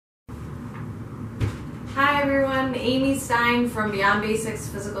Hi everyone, Amy Stein from Beyond Basics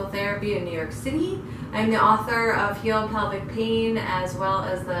Physical Therapy in New York City. I'm the author of Heal Pelvic Pain as well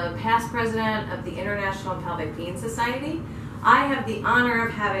as the past president of the International Pelvic Pain Society. I have the honor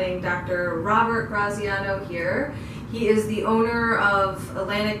of having Dr. Robert Graziano here. He is the owner of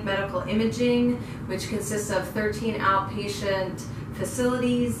Atlantic Medical Imaging, which consists of 13 outpatient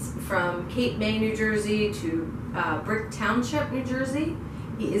facilities from Cape May, New Jersey to Brick Township, New Jersey.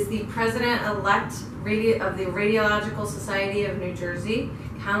 He is the president-elect of the Radiological Society of New Jersey,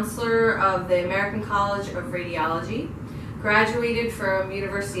 Councilor of the American College of Radiology, graduated from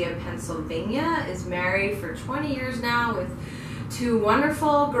University of Pennsylvania, is married for 20 years now with two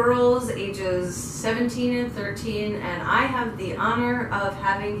wonderful girls, ages 17 and 13, and I have the honor of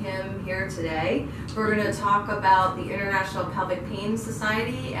having him here today. We're going to talk about the International Pelvic Pain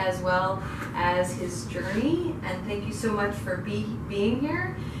Society as well as his journey, and thank you so much for being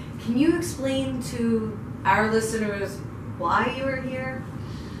here. Can you explain to our listeners why you are here?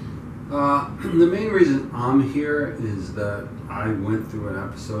 The main reason I'm here is that I went through an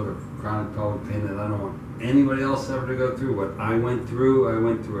episode of chronic pelvic pain that I don't want anybody else ever to go through. What I went through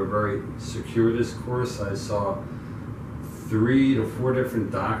a very circuitous course. I saw 3 to 4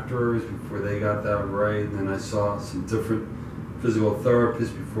 different doctors before they got that right, and then I saw some different physical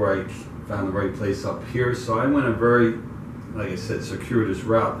therapists before I found the right place up here. So I went a very, like I said, circuitous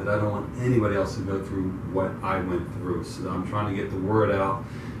route that I don't want anybody else to go through what I went through. So I'm trying to get the word out.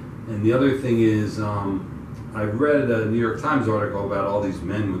 And the other thing is, I read a New York Times article about all these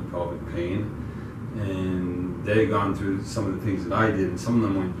men with pelvic pain, and they had gone through some of the things that I did, and some of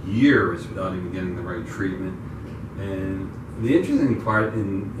them went years without even getting the right treatment. And the interesting part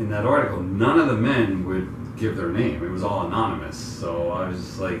in that article, none of the men would give their name. It was all anonymous. So I was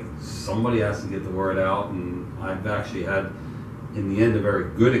just like, somebody has to get the word out, and I've actually had, in the end, a very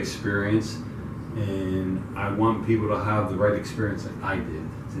good experience, and I want people to have the right experience that I did,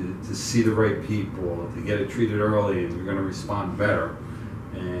 to see the right people, to get it treated early, and you're going to respond better.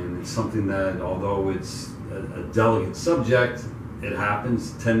 And it's something that, although it's a delicate subject, it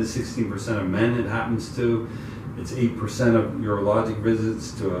happens. 10 to 16% of men it happens to. It's 8% of urologic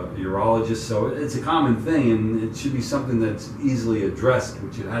visits to a urologist. So it's a common thing, and it should be something that's easily addressed,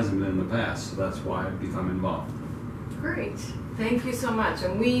 which it hasn't been in the past. So that's why I've become involved. Great. Thank you so much.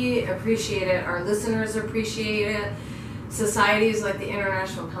 And we appreciate it. Our listeners appreciate it. Societies like the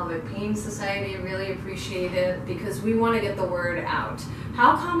International Pelvic Pain Society really appreciate it because we want to get the word out.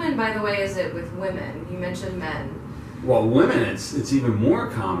 How common, by the way, is it with women? You mentioned men. Well, women, it's even more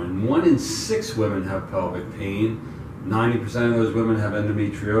common. 1 in 6 women have pelvic pain. 90% of those women have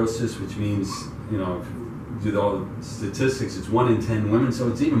endometriosis, which means, you know, if you do all the statistics, it's 1 in 10 women. So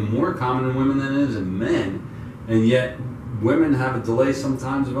it's even more common in women than it is in men. And yet, women have a delay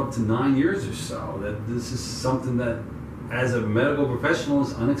sometimes of up to 9 years or so. That this is something that, as a medical professional,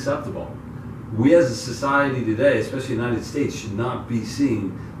 is unacceptable. We as a society today, especially the United States, should not be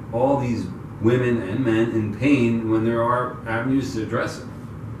seeing all these women and men in pain when there are avenues to address it.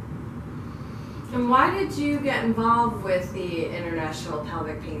 And why did you get involved with the International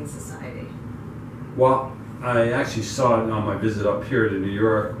Pelvic Pain Society? Well, I actually saw it on my visit up here to New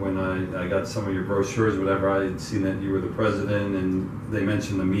York when I got some of your brochures, whatever. I had seen that you were the president, and they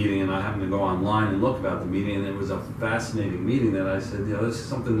mentioned the meeting, and I happened to go online and look about the meeting, and it was a fascinating meeting that I said, you know, this is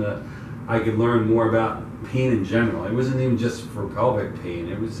something that I could learn more about pain in general. It wasn't even just for pelvic pain.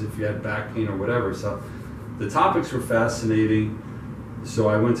 It was if you had back pain or whatever. So the topics were fascinating. So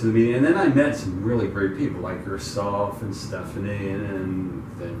I went to the meeting, and then I met some really great people like yourself and Stephanie and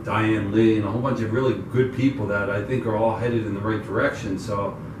Diane Lee and a whole bunch of really good people that I think are all headed in the right direction.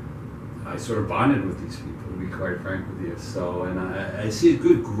 So I sort of bonded with these people, to be quite frank with you. So, and I see a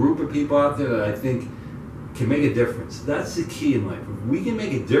good group of people out there that I think can make a difference. That's the key in life. If we can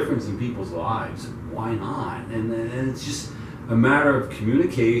make a difference in people's lives, why not? And it's just a matter of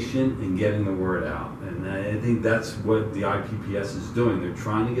communication and getting the word out. And I think that's what the IPPS is doing. They're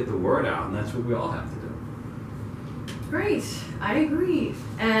trying to get the word out, and that's what we all have to do. Great, I agree.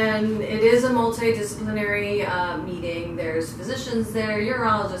 And it is a multidisciplinary meeting. There's physicians there,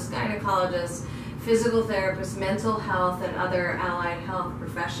 urologists, gynecologists, physical therapists, mental health, and other allied health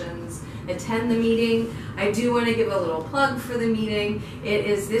professions attend the meeting. I do want to give a little plug for the meeting. It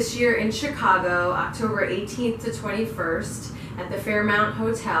is this year in Chicago, October 18th to 21st at the Fairmount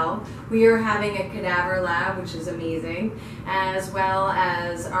Hotel. We are having a cadaver lab, which is amazing, as well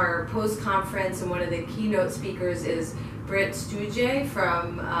as our post-conference, and one of the keynote speakers is Britt Stuje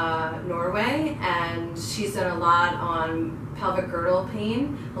from Norway, and she's done a lot on pelvic girdle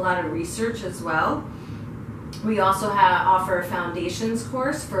pain, a lot of research as well. We also offer a foundations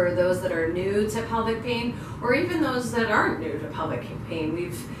course for those that are new to pelvic pain, or even those that aren't new to pelvic pain.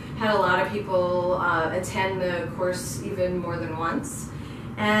 We've had a lot of people attend the course even more than once.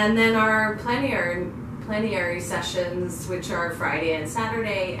 And then our plenary sessions, which are Friday and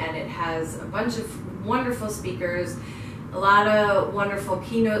Saturday, and it has a bunch of wonderful speakers, a lot of wonderful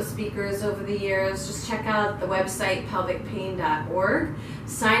keynote speakers over the years. Just check out the website pelvicpain.org.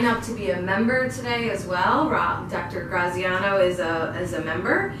 Sign up to be a member today as well. Dr. Graziano is a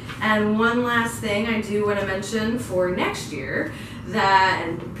member. And one last thing I do want to mention for next year, that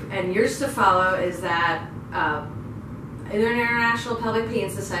and years to follow, is that International Pelvic Pain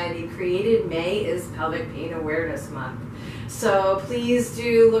Society created May is Pelvic Pain Awareness Month. So please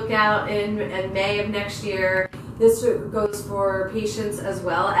do look out in May of next year. This goes for patients as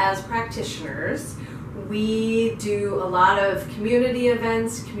well as practitioners. We do a lot of community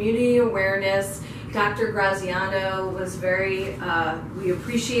events, community awareness. Dr. Graziano was we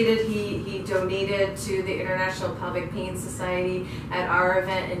appreciated he donated to the International Pelvic Pain Society at our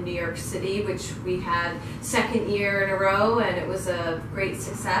event in New York City, which we had second year in a row, and it was a great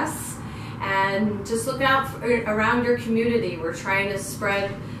success. And just look out around your community. We're trying to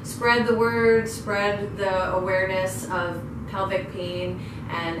spread the word, spread the awareness of pelvic pain.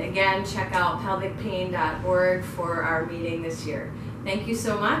 And again, check out pelvicpain.org for our meeting this year. Thank you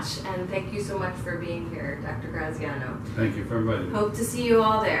so much, and thank you so much for being here, Dr. Graziano. Thank you for inviting me. Hope to see you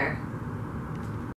all there.